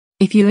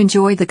If you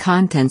enjoy the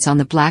contents on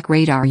the Black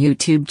Radar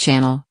YouTube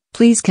channel,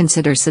 please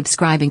consider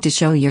subscribing to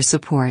show your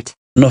support.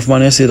 Enough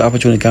man, you see the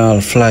opportunity can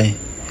all fly.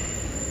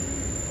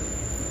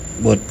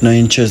 But not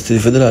interested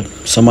if you do that.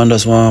 Some man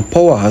just want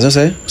power, as I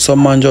say.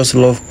 Some man just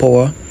love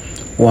power,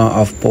 want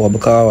have power.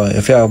 Because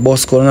if you have a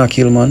boss gun and a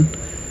kill man,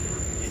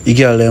 you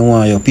get them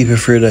want your people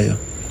afraid of you.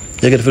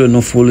 You get to feel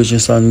no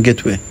foolishness and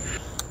get away.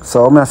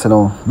 So I say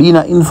now, being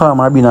an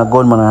informer, being a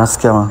gunman and a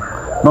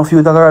scammer, no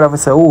few that rather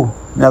say, oh,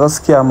 I got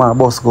scam my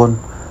boss gun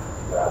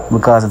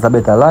because it's a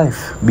better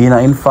life. Being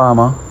an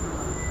informer,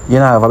 you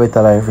don't have a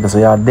better life. So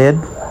you're dead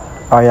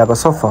or you're going to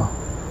suffer.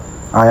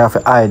 Or you have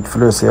to hide for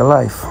the rest of your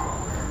life.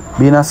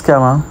 Being a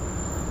scammer,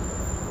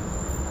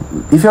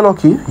 if you're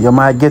lucky, you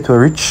might get to a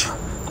rich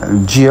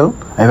jail.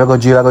 If you go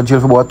to jail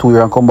for about 2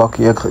 years and come back,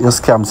 you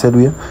scam said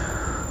way.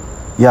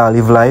 You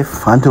live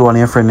life until one of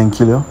your friends then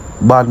kill you.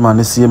 Bad man,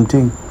 the same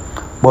thing.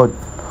 But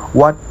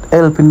what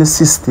help in the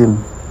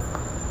system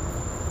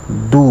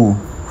do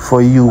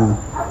for you?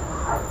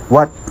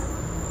 What?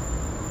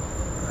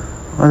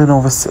 I don't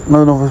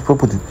know if I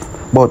put it.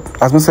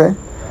 But as I say,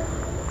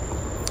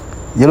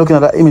 you're looking at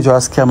that image of a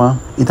scammer,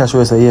 it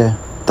actually say, yeah,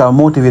 that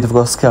motivated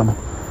for a scammer.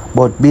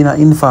 But being an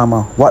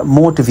informer, what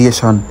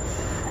motivation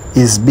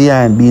is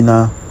behind being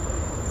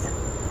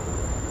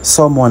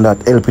someone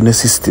that help in the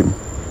system?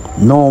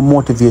 No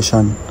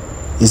motivation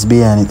is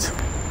behind it.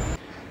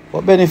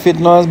 What benefit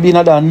now has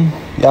been done?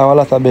 You have a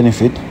lot of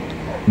benefit,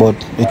 but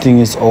the thing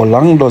is, how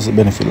long does the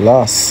benefit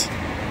last?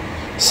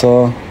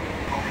 So,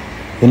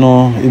 you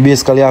know, you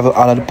basically have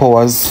all of the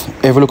powers.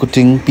 Every little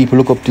thing, people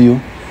look up to you.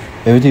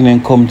 Everything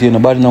then come to you.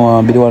 Nobody no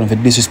want to be the one for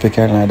disrespect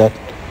or like that,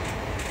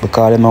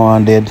 because they no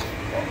one dead.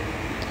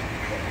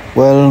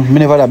 Well, me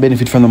never that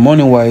benefit from the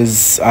money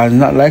wise, and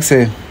not like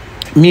say,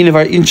 me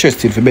never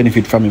interested for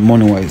benefit from it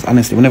money wise.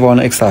 Honestly, we never want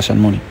extortion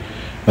money.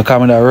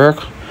 Because I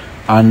work.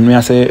 And me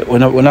I say,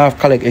 when I have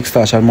collect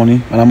extortion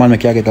money, and a man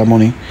make you get that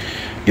money,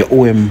 you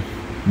owe him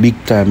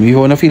big time. You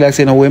want to feel like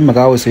saying owe him, I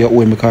always say you owe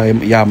him because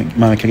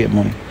man make you get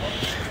money.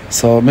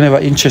 So I'm never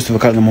interested in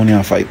collecting the money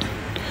and fight.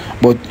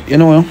 But you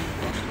know,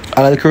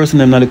 all of the person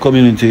them in the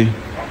community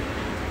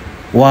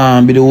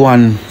want be the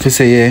one to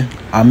say yeah,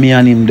 and me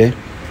and him there,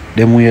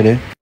 them way there.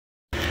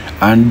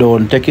 And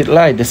don't take it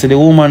light. They say the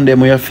woman them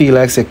where you feel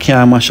like say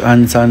can't mash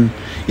hands and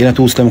you know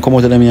two them come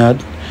out of them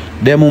yard.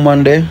 Them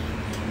woman there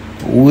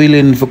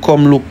willing to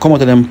come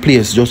out of them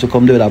place just to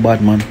come there with a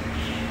bad man.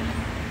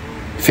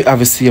 If you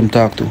ever see him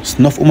talk to.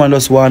 Enough woman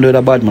just want to do with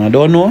a bad man. I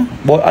don't know,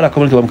 but other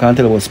community I can't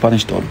tell about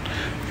Spanish town.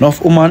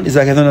 Enough woman is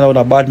like I don't know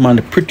about a bad man.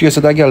 The prettiest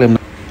of the girl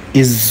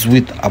is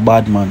with a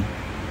bad man.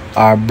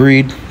 Or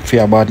breed for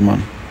a bad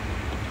man.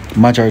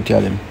 Majority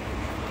of them.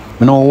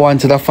 I know one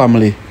to that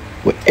family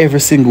where every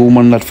single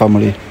woman in that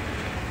family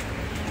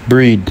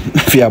breed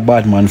for a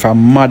bad man.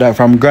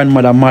 From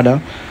grandmother,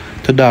 mother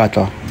to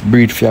daughter,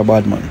 breed for a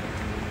bad man.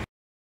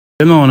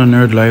 You know, in a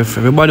nerd life,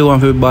 everybody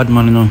wants to be bad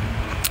man, you know.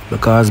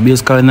 Because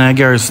basically in a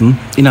garrison,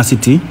 in a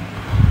city,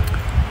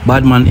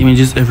 bad man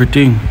images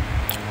everything.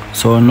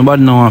 So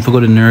nobody now wants to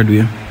go the nerd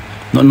way.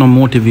 Not no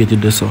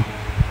motivated this so.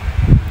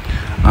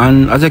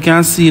 And as you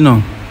can see, you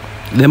know,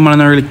 them man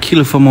not really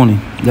kill for money.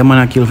 Them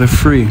man kill for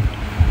free.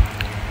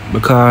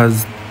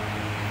 Because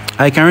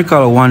I can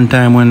recall one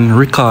time when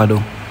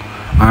Ricardo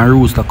and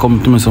Rooster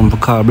come to me some for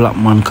call black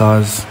man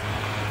because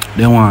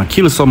they want to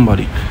kill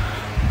somebody.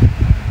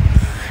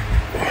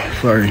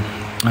 Sorry.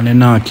 And they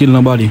not kill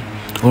nobody.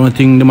 Only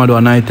thing they do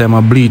at night time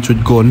I bleach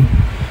with gun.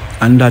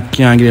 And that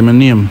can't give them a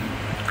name.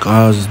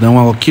 Because they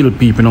want to kill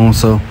people now,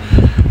 so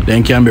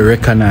they can be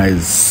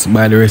recognized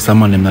by the rest of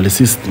them in the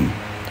system.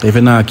 So if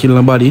you not kill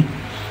nobody,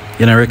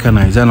 you're not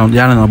recognized. You're not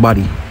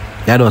nobody.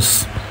 You're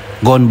just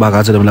gun bag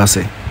as them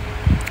say.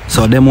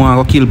 So they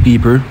want to kill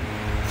people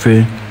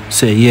for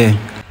say yeah.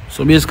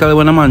 So basically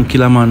when a man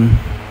kill a man,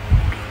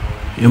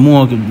 the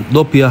more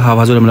dope you have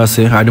as them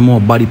say, or the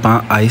more body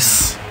pan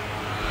ice,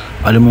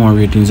 or the more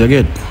ratings you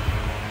get.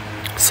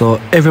 So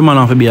every man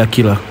have to be a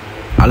killer.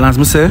 And as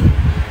I say,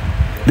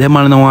 them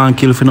man don't want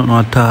to kill for nothing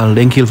at all.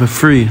 They kill for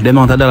free. They don't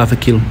want $1 for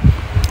kill.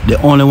 The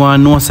only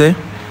one know say,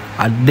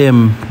 at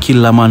them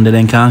kill a man,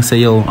 they can say,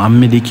 yo, I'm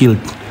me they killed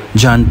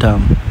John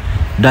Tam.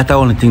 That's the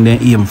only thing they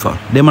aim for.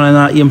 Them man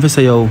not aim for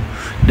say, yo,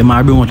 they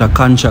might bring out a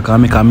contract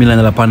and make $1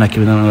 million pound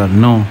kill another.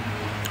 No.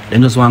 They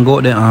just want to go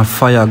out there and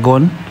fire a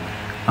gun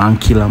and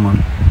kill a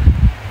man.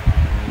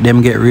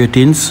 Them get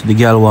ratings, the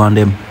girl want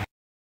them.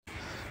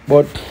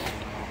 But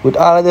with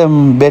all of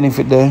them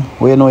benefit there,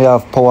 where you know you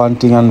have power and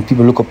thing and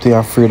people look up to you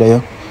afraid of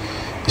you,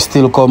 you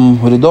still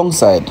come with the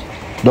downside.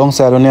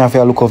 Downside when you have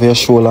to look over your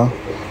shoulder,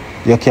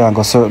 you can't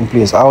go certain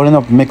place. I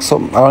want to make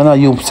something, I want to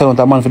you send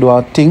out a man to do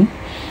a thing,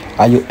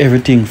 and you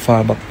everything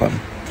fall back pan.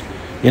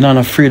 You're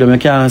not freedom. You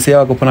can't say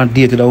I go on a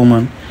date with a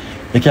woman.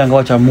 You can't go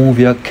watch a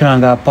movie, you can't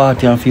go to a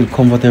party and feel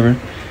comfortable.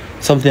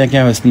 Something you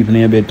can't even sleep in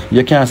your bed.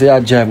 You can't say I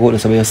drive out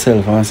this by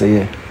yourself and say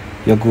yeah,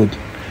 you're good.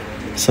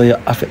 So you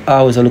have to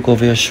always look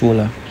over your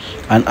shoulder.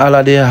 And all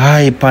of the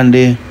hype and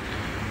the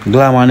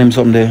glamour and them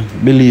something there,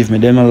 believe me,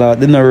 they don't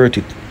hurt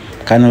it.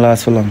 Kind of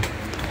last for long.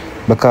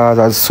 Because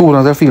as soon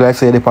as I feel like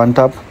say they're on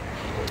top,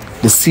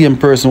 the same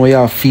person where you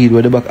have feed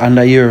where the back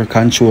under your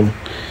control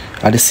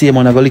are the same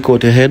one that go lick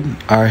out your head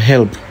or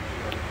help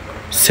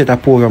set a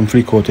program to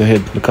lick out your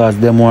head because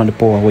them want the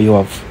power where you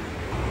have.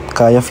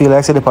 Because you feel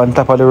like you're on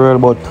top of the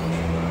world, but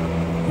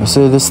you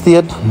see the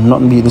state,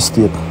 nothing beat the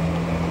state.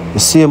 The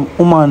same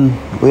woman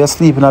where you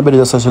sleep in a bed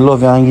just so she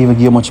love you and give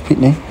you much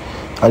pitney,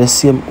 are the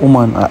same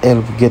woman that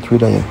help get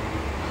rid of you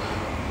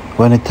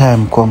when the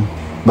time come.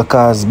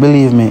 Because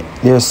believe me,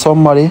 there's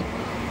somebody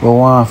who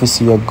want to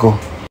see you go.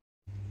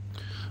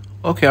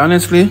 Okay,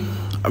 honestly,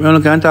 I'm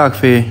not going to talk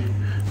for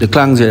the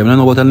clans here. I don't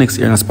know about the next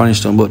year in a Spanish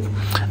town, but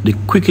the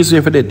quickest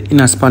way for that in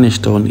a Spanish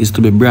town is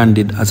to be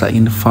branded as an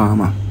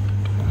informer.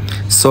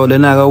 So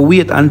then I go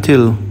wait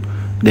until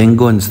then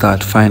go and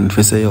start finding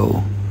for say,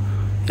 yo,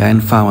 you're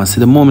informer. See,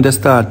 the moment they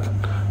start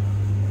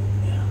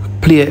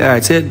play,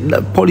 alright, say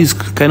the police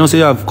kind of say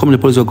you have come the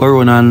police will go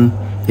around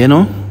and, you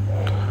know,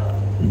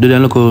 do their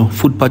local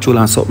foot patrol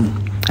and something.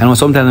 I know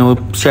sometimes I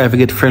will try to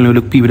get friendly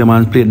with the people them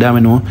and play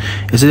domino.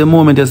 You see the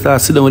moment you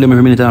start sit down with them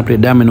every minute and play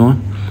domino,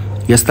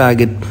 you start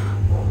get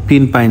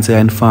pinpoints say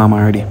you're informer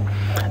already.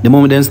 The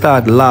moment they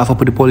start laugh up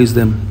with the police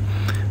them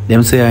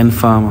say you're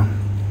informer.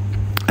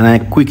 And I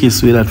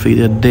quickest way that for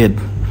you're dead.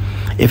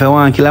 If I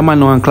want to kill a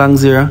man on Clan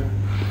Zero,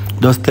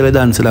 just tell the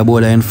dancer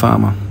about the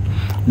informer.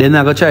 Then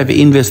I go try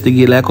to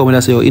investigate, like come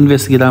and say, oh,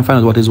 investigate and find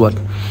out what is what.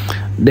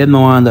 Then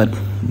no one that.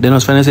 Then I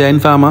was trying to say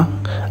informer,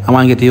 I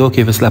want to get you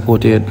okay for slap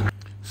out your head.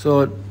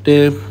 So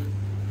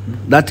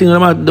that thing they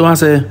want to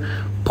say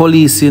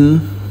policing,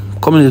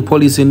 community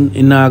policing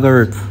in not gonna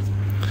work.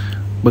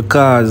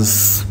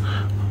 Because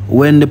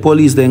when the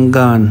police then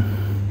gone,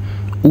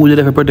 who did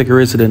they protect the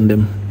resident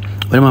them?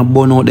 When them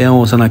burn out their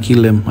house and I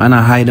kill them and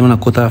I hide them and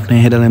I cut off their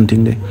head and them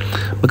thing there.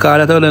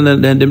 Because that's how they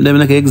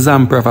make an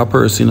example of a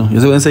person, you know. You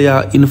see when say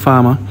you're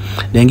informer,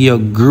 then give you a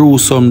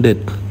gruesome death.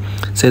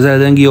 Says that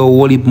then give you a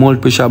whole heap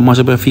multiple shot, mash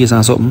up your face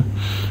and something.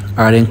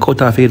 Or then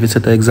cut off your head to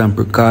set an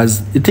example.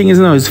 Because the thing is,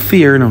 you know, it's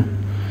fear, you know.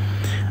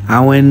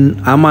 And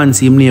when a man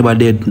see his neighbor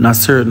dead in a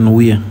certain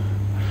way,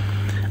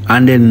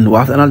 and then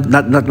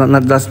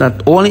that's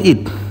not only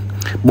it,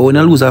 but when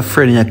you lose a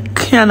friend, you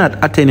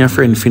cannot attend your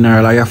friend's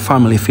funeral or your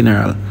family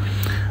funeral.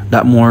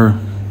 That more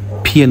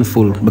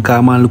painful because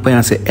a man look at you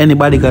and say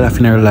anybody got a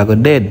funeral like a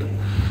dead.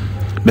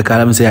 Because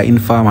I'm say an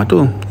informer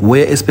too.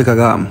 Where you expect a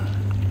go?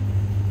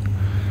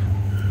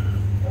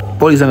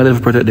 Police are gonna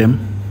protect them.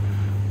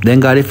 Then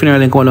got the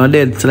funeral and come down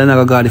dead, so then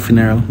I got the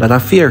funeral. That's a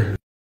fear.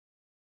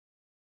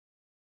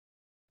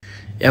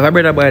 You have a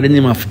brother by the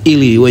name of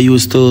Illy who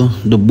used to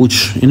do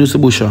butch. He used to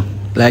butcher.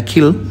 Like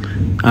kill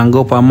and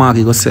go up a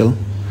market go sell.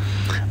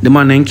 The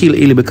man then kill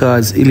Illy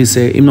because Illy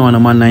say him no want a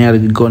man and he had a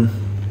good gun.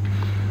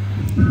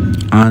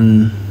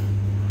 And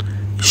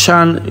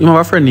Sean, you have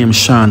a friend named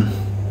Sean.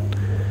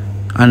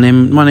 And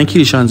them man then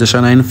kill Sean, so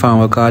Sean in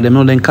farm because them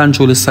know then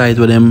control the site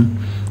where them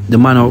the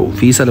man who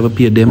he said have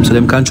paid them, so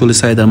them control the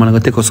site and the man go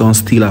take us on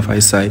steal off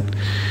his site.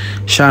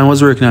 Sean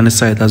was working on the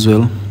site as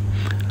well.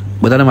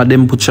 But I never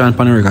them put Sean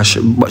on the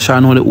record.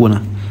 Sean know the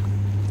owner.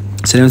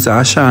 So them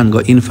say Sean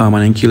got in farm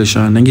and then kill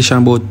Sean. Then give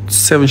Sean about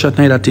 7 shots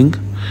in that thing.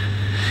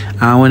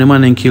 And when the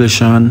man then kill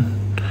Sean,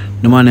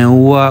 the man then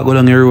walk go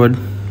down the road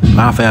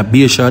after a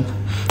beer shot.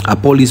 A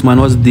policeman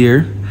was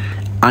there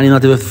and he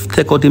not even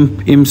take out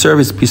him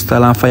service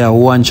pistol and fire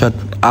 1 shot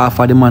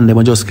after the man they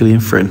were just killing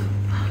friend.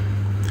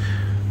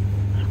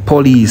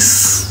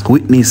 Police,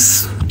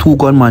 witness, 2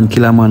 gunmen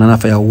kill a man and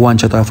fire 1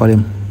 shot after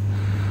them.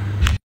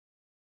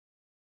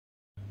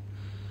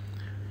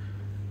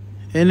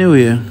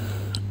 Anyway,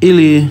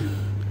 Illy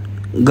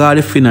got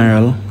the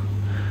funeral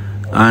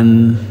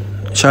and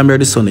Sean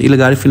the Sunday, Illy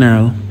got the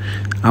funeral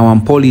and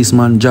one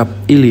policeman dropped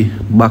Illy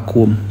back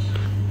home.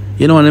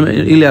 You know,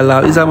 Illy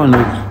is a man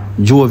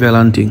with jovial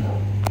and thing.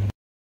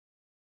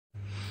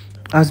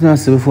 As I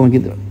said before,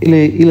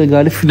 Illy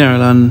got the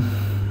funeral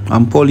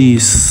and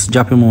police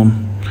drop him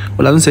home.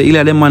 Well, as I say,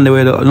 Illy the man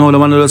the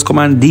man just come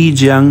and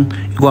DJ and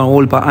go and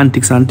hold for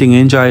antics and things,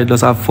 enjoy it,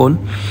 just have fun.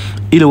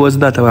 Illy was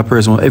that type of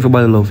person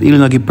everybody love. Illy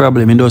not give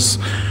problem. He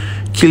just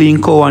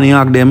killing cow and he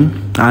hack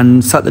them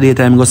and Saturday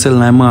time go sell in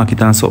the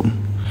market and something.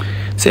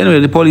 So anyway,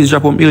 the police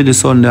drop him Illy the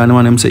Sunday and the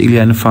man them say Illy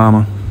and the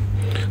farmer.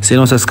 So you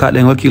know, so Scott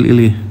then go kill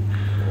Illy.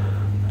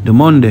 The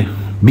Monday,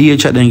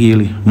 BH at then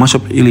Illy. Mash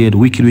up Illy head,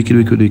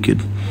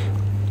 wicked.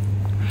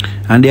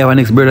 And they have a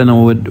next brother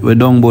now with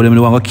down about them.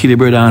 They want to kill the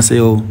brother and say,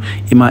 oh,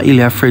 him and Illy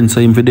a friend, so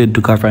him for dead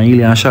took off. And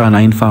Illy and Sean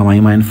are informer,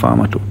 him and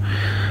informer too.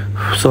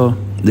 So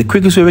the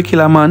quickest way we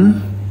kill a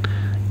man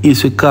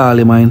is to call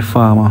him an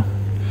informer.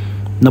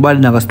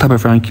 Nobody never stop him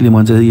from killing him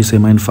until he say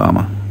him an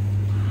informer.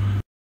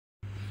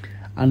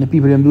 And the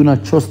people them do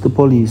not trust the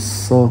police,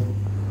 so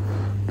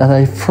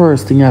that's the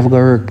first thing you have to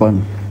work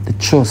on. The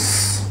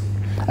trust.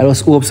 I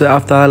just hope that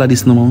after all of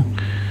this now,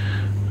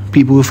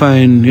 people will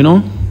find, you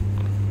know,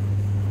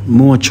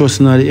 more trust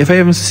in it. If I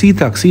even see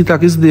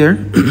CTAC is there.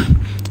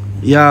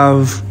 You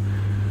have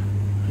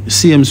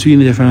CM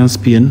Sweeney there from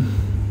Spain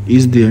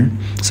is there.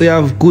 So you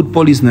have good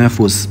police in the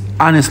force.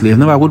 Honestly, if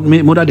never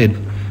good mother dead,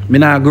 me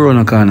not grow in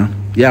a corner.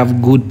 You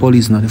have good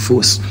police in the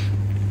force.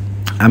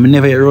 I'm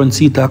never run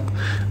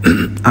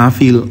CTAC and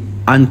feel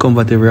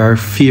uncomfortable or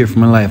fear for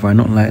my life or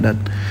nothing like that.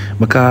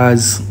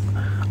 Because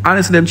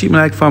honestly, them treat me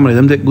like family.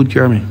 Them take good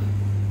care of me.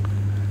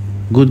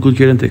 Good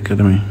care them take care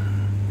of me.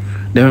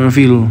 They make me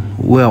feel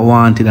well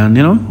wanted and,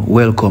 you know,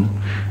 welcome.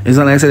 It's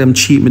not like I said them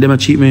cheat me. They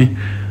cheat me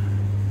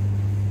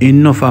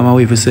enough of my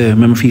way to say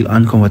make me feel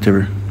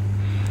uncomfortable.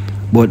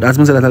 But as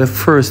I said, that's the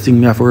first thing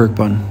you have to work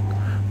on.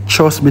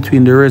 Trust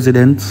between the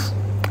residents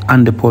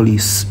and the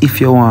police if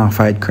you want to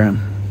fight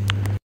crime.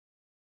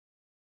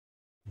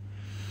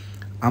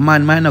 A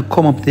man might not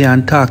come up there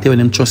and talk to you when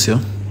them trust you.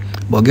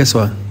 But guess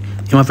what?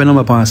 You have to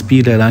number upon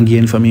speed dial and get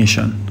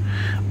information.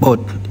 But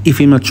if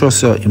he not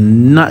trust you, he's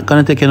not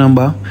gonna take your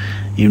number,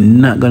 he's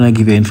not gonna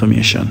give you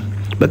information.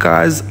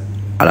 Because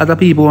a lot of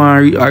people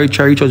are reach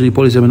out to the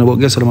police, but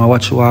guess what? I'm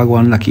watch what I go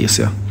on the case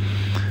here.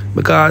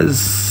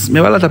 Because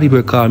maybe a lot of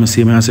people call me,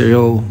 see me and say,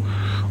 yo,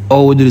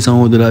 how we do this and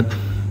how we do that.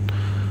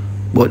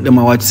 But them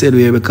are watch said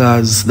way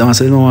because they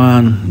say no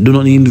one do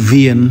not in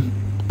vain.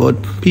 But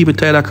people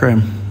tired of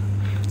crime.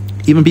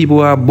 Even people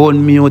who are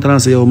born me out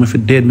and say, oh, me for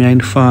dead, me in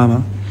the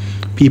farmer.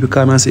 People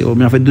come and say, oh,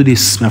 me have to do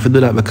this, me have to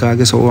do that because I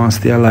guess I want to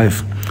stay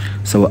alive.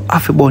 So I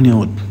have to burn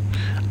you out.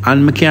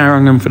 And I can't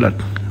wrong them for that.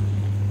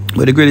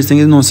 But the greatest thing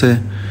is, no, say,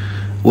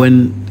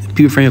 when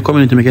people from your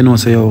community make you know,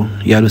 say, oh,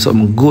 you do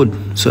something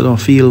good, so don't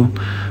feel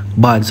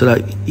bad, so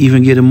that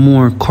even get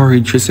more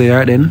courage to say, all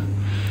right then,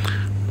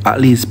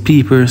 at least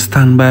people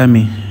stand by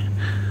me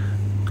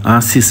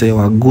and see, say,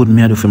 oh, good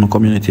me I do for my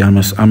community and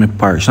my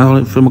parish, not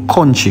only for my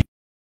country.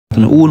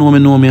 Who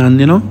know me and,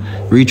 you know,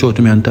 reach out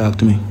to me and talk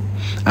to me.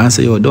 And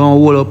say, yo, don't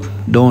hold up,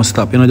 don't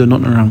stop, you know, do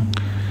nothing wrong.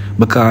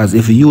 Because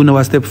if you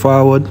never step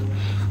forward,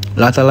 a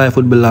lot of life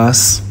would be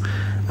lost.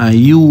 And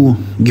you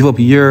give up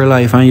your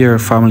life and your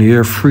family,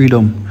 your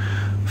freedom,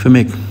 to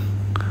make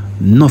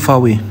enough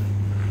away,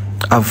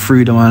 have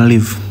freedom and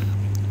live.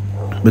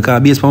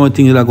 Because based on what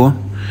things that go,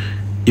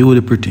 it will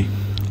be pretty,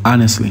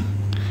 honestly.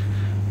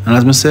 And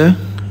as I say,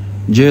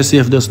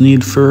 JCF does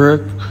need for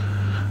work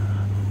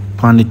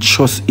on the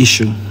trust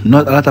issue.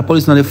 Not a lot of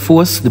police not the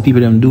force, the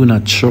people them do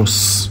not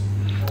trust.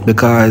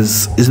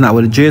 Because it's not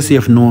what the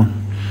JCF know.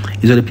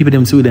 It's what the people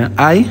them see with their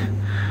eye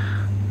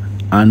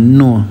and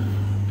know.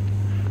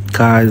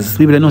 Because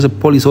people that know the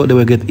police out there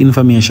will get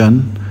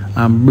information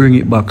and bring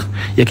it back.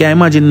 You can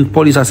imagine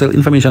police are sell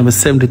information for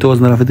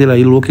 $70,000 for tell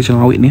your location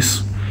and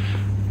witness.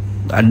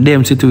 A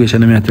damn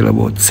situation I tell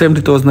about.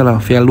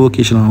 $70,000 for your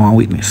location and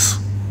witness.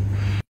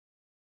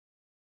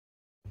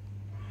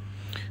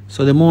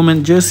 So the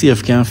moment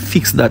JCF can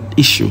fix that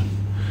issue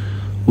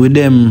with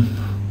them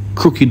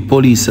crooked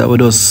police that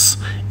would us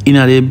in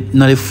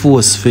the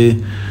force for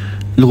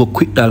look a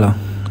quick dollar.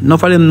 None of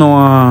them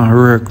know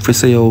work for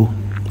say oh,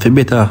 for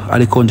better at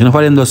the country. None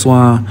of them just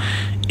want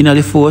in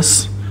the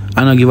force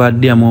and not give a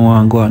damn who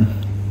want go on.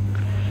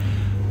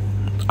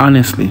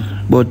 Honestly.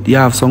 But you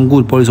have some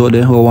good police out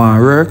there who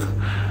want work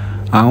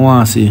and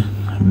want to see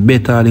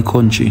better at the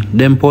country.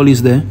 Them police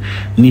there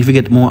need to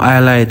get more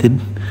highlighted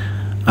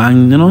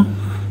and you know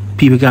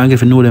people can't get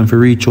to know them for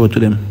reach out to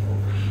them.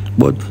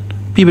 But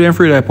people ain't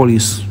afraid of the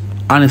police.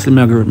 Honestly,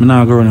 I'm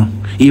not growing up.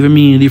 Even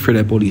me ain't afraid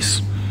of the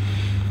police.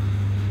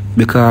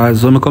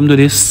 Because when I come to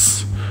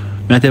this,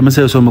 I tell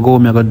myself so I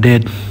go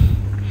dead.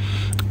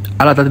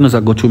 A lot of things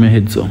that go through my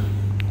head so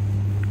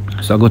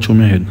I go through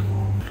my head.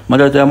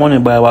 Majority of money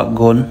buy what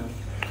gun.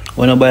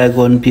 When I buy a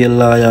gun, pay a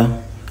lawyer.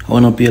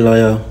 When I pay a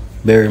lawyer,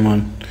 bury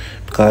man.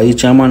 Because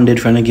each man dead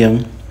from the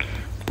gang.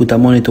 Put the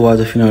money towards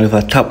the funeral. If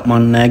a top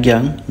man in the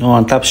gang, no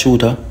one top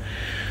shooter.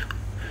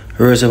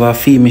 Whereas if a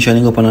female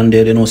shining up and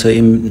dead, you know, say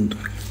him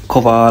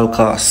cover all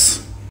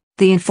costs.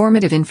 The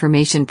informative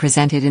information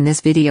presented in this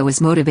video is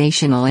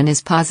motivational and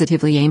is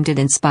positively aimed at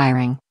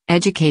inspiring,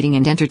 educating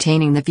and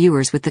entertaining the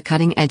viewers with the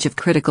cutting edge of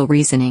critical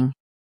reasoning.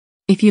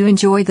 If you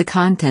enjoy the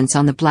contents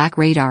on the Black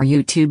Radar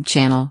YouTube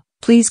channel,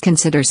 please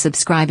consider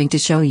subscribing to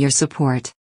show your support.